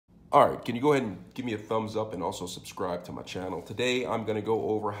All right, can you go ahead and give me a thumbs up and also subscribe to my channel? Today, I'm gonna go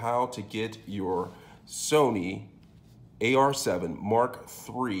over how to get your Sony AR7 Mark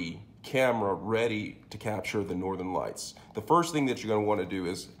III camera ready to capture the northern lights. The first thing that you're gonna wanna do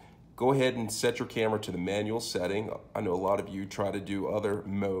is go ahead and set your camera to the manual setting. I know a lot of you try to do other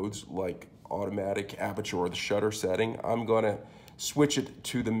modes like automatic, aperture, or the shutter setting. I'm gonna switch it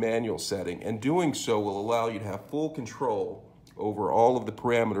to the manual setting, and doing so will allow you to have full control over all of the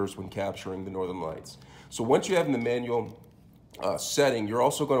parameters when capturing the northern lights. So once you have in the manual setting, you're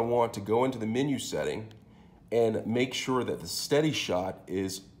also going to want to go into the menu setting and make sure that the steady shot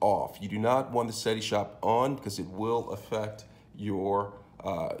is off. You do not want the steady shot on because it will affect your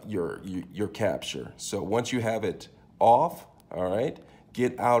capture. So once you have it off, all right,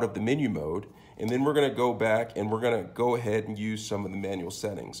 get out of the menu mode, and then we're going to go back and we're going to go ahead and use some of the manual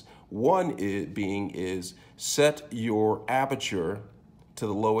settings. One is set your aperture to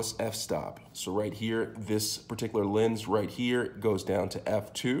the lowest f-stop. So right here, this particular lens right here goes down to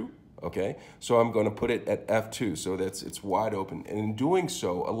f2. Okay, so I'm going to put it at f2 so that it's wide open, and in doing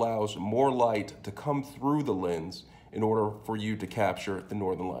so allows more light to come through the lens in order for you to capture the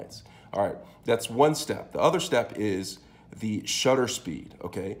northern lights. All right, that's one step. The other step is the shutter speed.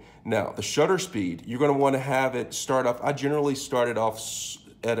 Okay, now the shutter speed, you're going to want to have it start off. I generally start it off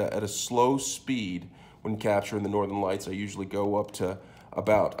at a slow speed when capturing the northern lights. I usually go up to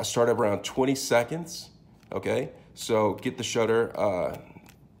I start around 20 seconds. Okay, so get the shutter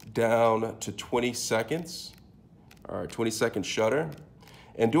down to 20 seconds. All right, 20-second shutter.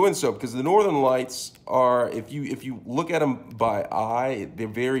 And doing so, because the northern lights are, if you look at them by eye, they're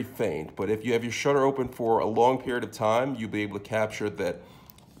very faint. But if you have your shutter open for a long period of time, you'll be able to capture that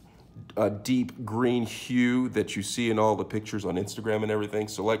deep green hue that you see in all the pictures on Instagram and everything.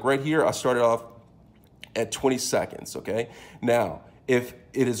 So like right here, I started off at 20 seconds, okay? Now, if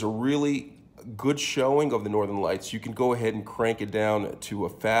it is a really good showing of the northern lights, you can go ahead and crank it down to a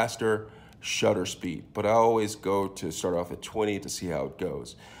faster shutter speed, but I always go to start off at 20 to see how it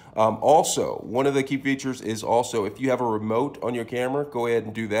goes. Also, one of the key features is also if you have a remote on your camera, go ahead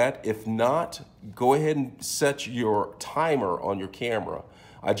and do that. If not, go ahead and set your timer on your camera.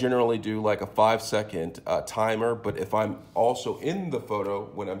 I generally do like a 5-second timer, but if I'm also in the photo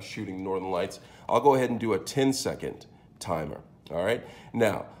when I'm shooting northern lights, I'll go ahead and do a 10-second timer. All right,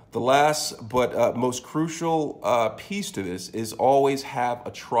 now the last but most crucial piece to this is always have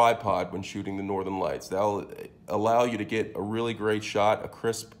a tripod when shooting the northern lights. That'll allow you to get a really great shot, a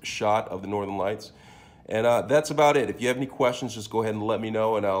crisp shot of the northern lights. And that's about it. If you have any questions, just go ahead and let me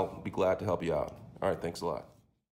know, and I'll be glad to help you out. All right, thanks a lot.